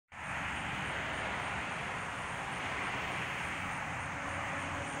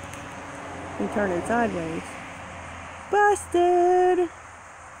He turned it sideways. Busted!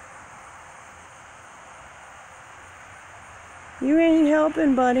 You ain't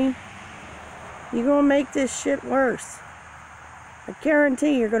helping, buddy. You're gonna make this shit worse. I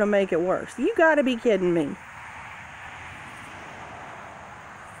guarantee you're gonna make it worse. You gotta be kidding me.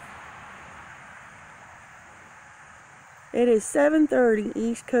 It is 7:30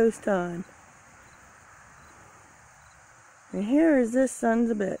 East Coast time. And here is this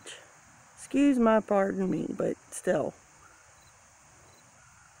son's a bitch. Excuse my pardon me, but still.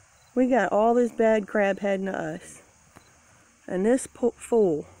 We got all this bad crap heading to us. And this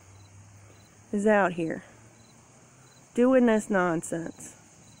fool is out here doing this nonsense.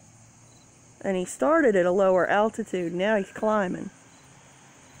 And he started at a lower altitude, now he's climbing.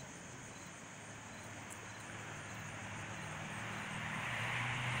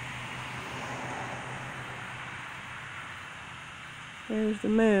 There's the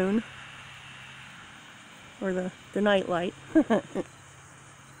moon, or the night light.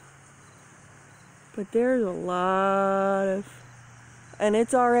 But there's a lot of, and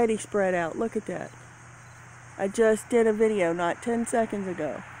it's already spread out. Look at that. I just did a video not 10 seconds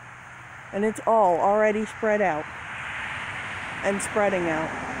ago, and it's all already spread out and spreading out.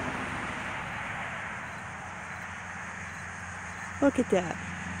 Look at that.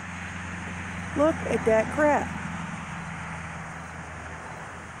 Look at that crap.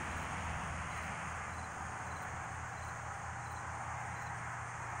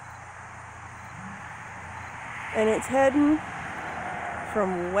 And it's heading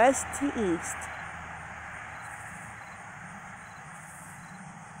from west to east.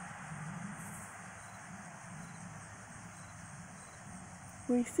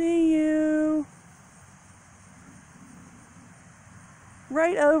 We see you.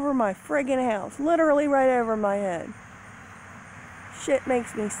 Right over my friggin' house. Literally right over my head. Shit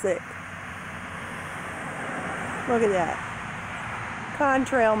makes me sick. Look at that.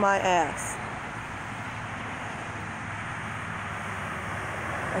 Contrail my ass.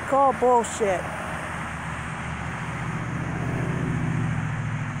 I call bullshit.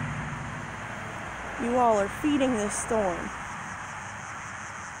 You all are feeding this storm.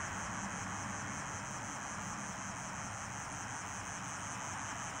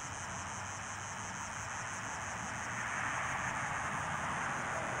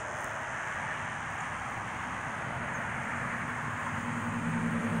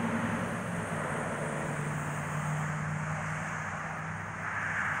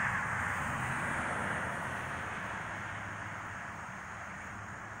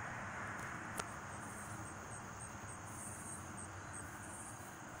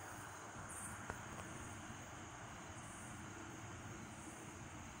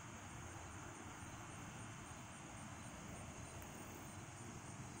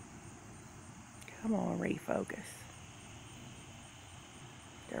 Come on, refocus.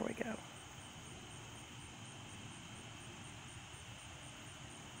 There we go.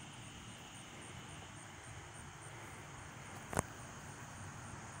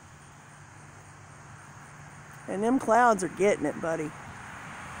 And them clouds are getting it, buddy.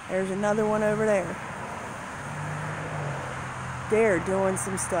 There's another one over there. They're doing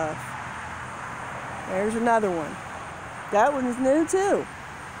some stuff. There's another one. That one's new too.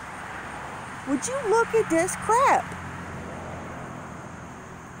 Would you look at this crap?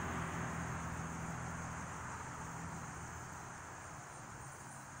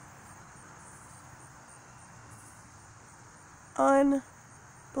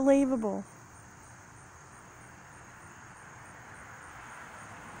 Unbelievable.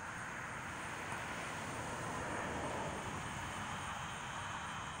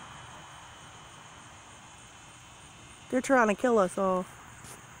 They're trying to kill us all.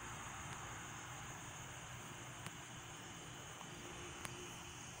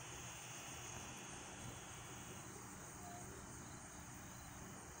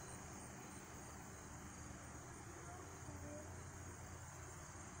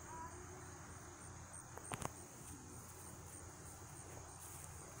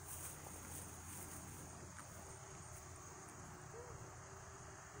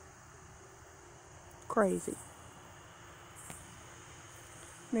 Crazy.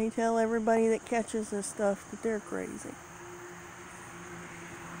 They tell everybody that catches this stuff that they're crazy.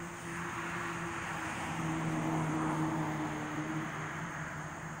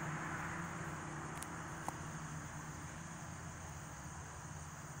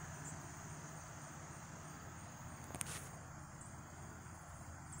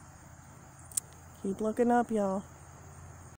 Keep looking up, y'all.